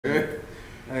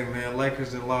Hey man,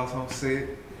 Lakers done lost. I'm sick.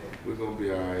 We're gonna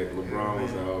be alright. LeBron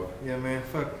was out. Yeah man,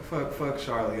 fuck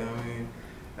Charlie. You know what I mean?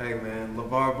 Hey man,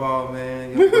 LeVar Ball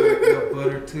man, your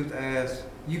butter tooth ass.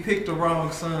 You picked the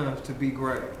wrong son to be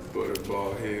great.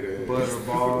 Butterball head ass.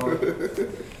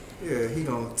 Butterball. Yeah, he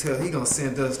gonna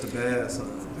send us the bad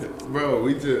son. Bro,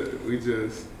 we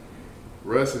just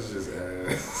Russ is just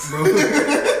ass. Bro,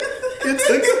 he's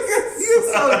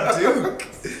so Duke.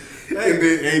 Hey, and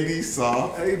then AD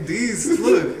soft. AD's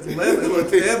look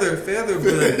feather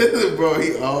bud. Bro,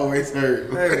 he always hurt.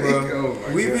 Hey bro,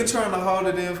 Oh we've God. been trying to hold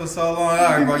it in for so long. All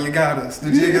right, bro, you got us.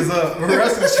 The jig is up.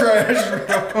 Russ is trash,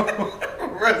 bro.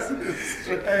 Russ is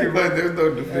trash. Hey, bro. But there's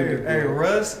no defending. Hey,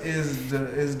 Russ is the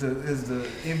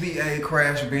NBA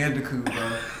Crash Bandicoot,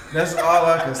 bro. That's all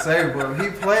I can say, bro. He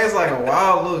plays like a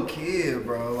wild little kid,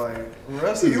 bro. Like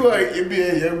Russ is You like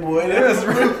NBA young boy? Yes,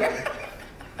 bro.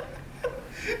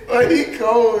 Like he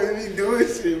cold and he doing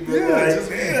shit, but Yeah, like, just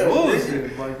be damn,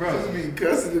 bullshit. Like, bro, just be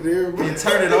cussing at everybody. you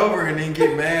turn it over and then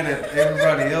get mad at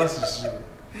everybody else's shit.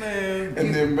 Man,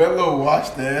 And then Melo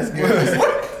washed the ass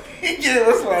game. He gave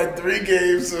us like 3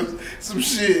 games of some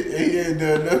shit and he ain't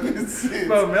done nothing since.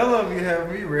 bro, Melo be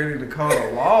having me ready to call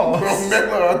the law. Bro,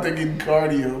 Melo out there getting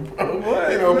cardio, bro.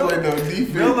 What? He don't Melo- play no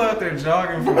defense. Melo out there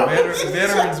jogging for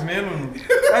veterans minimum.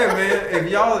 Hey man,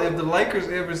 if the Lakers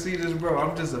ever see this, bro,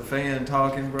 I'm just a fan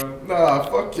talking, bro. Nah,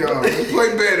 fuck y'all. They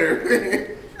play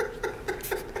better.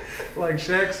 Like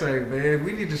Shaq say, man,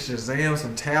 we need to Shazam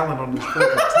some talent on this fucking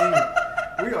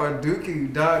team. We are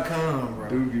Dookie.com, bro.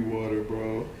 Doogie water,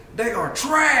 bro. They are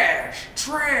trash.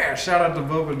 Trash. Shout out to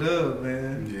Bubba Dub,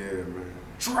 man. Yeah, man.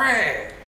 Trash.